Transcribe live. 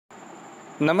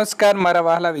નમસ્કાર મારા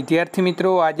વહાલા વિદ્યાર્થી મિત્રો,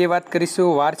 આજે વાત કરીશું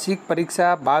વાર્ષિક પરીક્ષા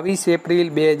 22 એપ્રિલ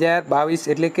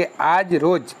 2022 એટલે કે આજ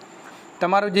રોજ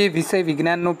તમારું જે વિષય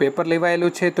વિજ્ઞાનનું પેપર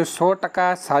લેવાયેલું છે તો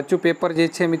 100% સાચું પેપર જે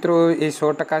છે મિત્રો, એ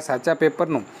 100% સાચા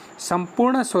પેપરનું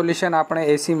સંપૂર્ણ સોલ્યુશન આપણે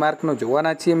 80 માર્કનું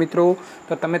જોવાના છીએ મિત્રો.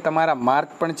 તો તમે તમારા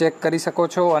માર્ક પણ ચેક કરી શકો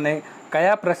છો અને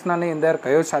કયા પ્રશ્નની અંદર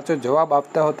કયો સાચો જવાબ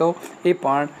આપતો હતો એ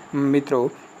પણ મિત્રો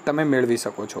તમે મેળવી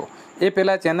શકો છો. એ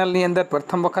પહેલાં ચેનલની અંદર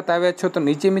પ્રથમ વખત આવ્યા છો તો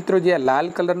નીચે મિત્રો જે લાલ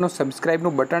કલરનું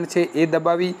સબસ્ક્રાઈબનું બટન છે એ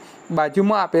દબાવી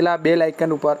બાજુમાં આપેલા બેલ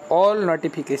આઇકન ઉપર ઓલ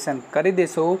નોટિફિકેશન કરી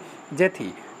દેશો,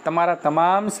 જેથી તમારા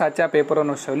તમામ સાચા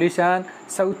પેપરોનું સોલ્યુશન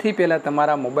સૌથી પહેલાં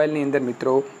તમારા મોબાઈલની અંદર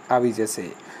મિત્રો આવી જશે.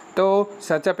 તો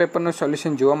સાચા પેપરનું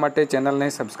સોલ્યુશન જોવા માટે ચેનલને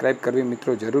સબસ્ક્રાઈબ કરવી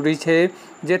મિત્રો જરૂરી છે,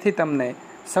 જેથી તમને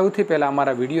સૌથી પહેલાં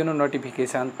અમારા વિડીયોનું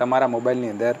નોટિફિકેશન તમારા મોબાઈલની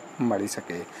અંદર મળી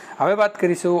શકે. હવે વાત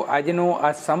કરીશું આજનું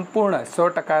આ સંપૂર્ણ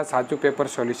 100% સાચું પેપર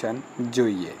સોલ્યુશન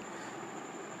જોઈએ.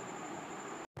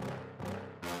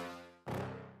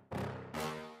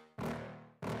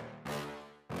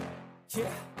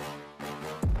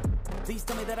 Please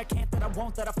tell me that I can't, that I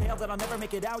won't, that I fail, that I'll never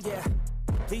make it out, yeah.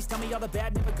 Please tell me all the bad,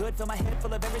 never good, fill my head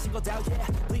full of every single doubt, yeah.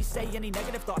 Please say any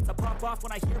negative thoughts, I pop off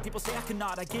when I hear people say I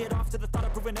cannot. I get off to the thought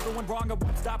of proving everyone wrong, I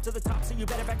won't stop to the top, so you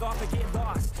better back off and get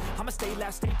lost. I'ma stay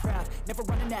loud, stay proud, never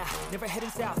running out, never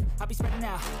heading south. I'll be spreading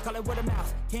out, call it word of mouth,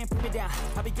 can't put me down,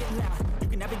 I'll be getting loud. You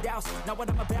can have it douse, not what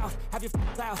I'm about, have your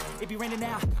cloud, it be raining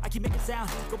now, I keep making sound,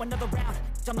 go another round,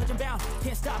 I'm legend bound,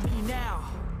 can't stop me now.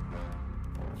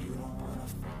 You don't wanna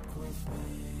fuck with me,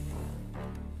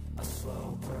 a slow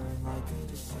burn like a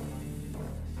disease.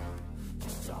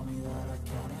 Just tell me that I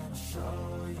can and I'll show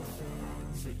you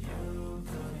things that you couldn't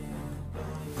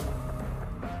believe.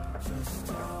 Just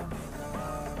tell me that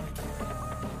I can.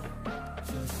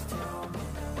 Just tell me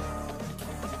that I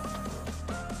can.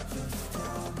 Just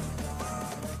tell me that I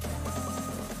can.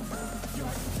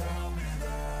 Just tell me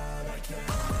that I can.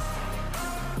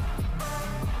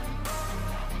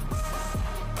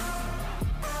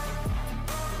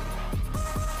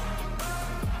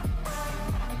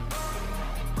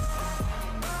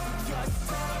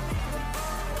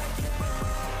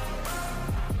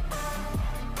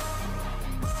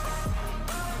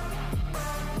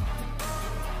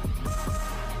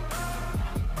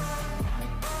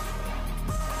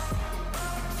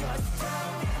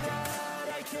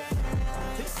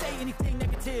 Anything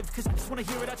negative, cause I just wanna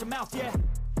hear it out your mouth, yeah.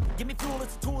 Give me fuel,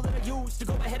 it's a tool that I use to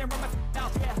go ahead and run my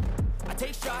mouth, yeah. I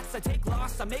take shots, I take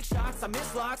loss, I make shots, I miss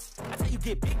lots. That's how you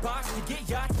get big box, you get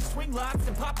yachts, you swing lots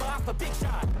and pop off a big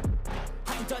shot. I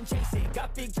ain't done chasing, got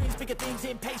big dreams, bigger things,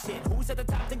 impatient. Who's at the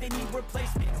top think they need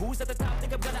replacement? Who's at the top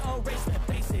think I'm gonna erase them?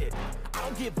 Face it, I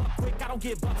don't give up quick, I don't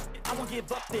give up, I won't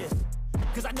give up this.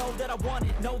 Cause I know that I want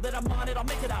it, know that I'm on it, I'll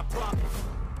make it, I promise.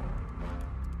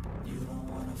 You don't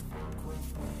wanna fuck with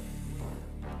me,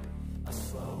 a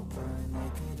slow burn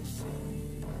like a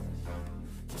disease.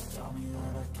 Just tell me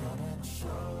that I can and I'll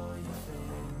show you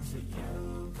things that you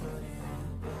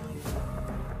couldn't believe.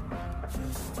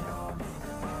 Just tell me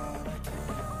that I can.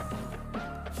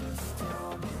 Just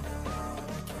tell me that I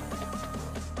can.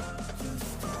 Just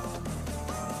tell me that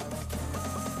I can.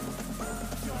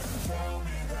 Just tell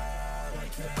me that I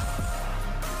can.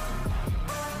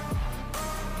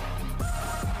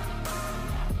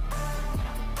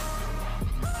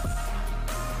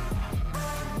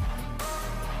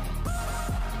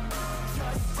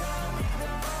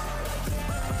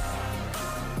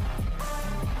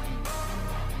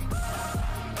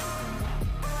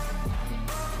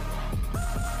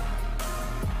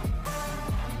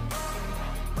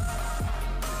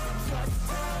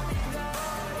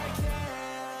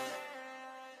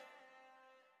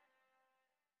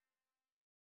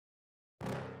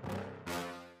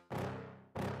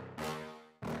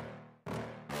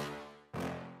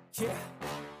 Yeah.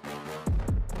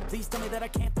 Please tell me that I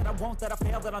can't, that I won't, that I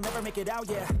fail, that I'll never make it out,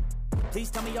 yeah. Please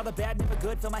tell me all the bad, never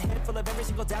good, fill my head full of every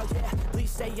single doubt, yeah. Please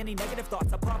say any negative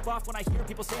thoughts, I pop off when I hear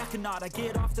people say I cannot. I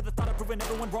get off to the thought of proving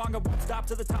everyone wrong, I won't stop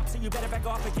to the top, so you better back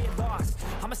off and get lost.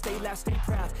 I'ma stay loud, stay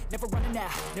proud, never running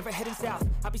out, never heading south.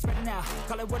 I'll be spreading out,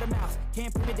 call it word of mouth,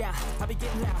 can't put me down, I'll be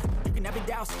getting loud. You can have it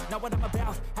douse, not what I'm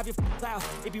about, have your cloud,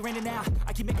 it be raining now,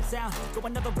 I keep making sound, go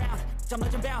another round, I'm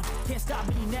legend bound, can't stop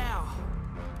me now.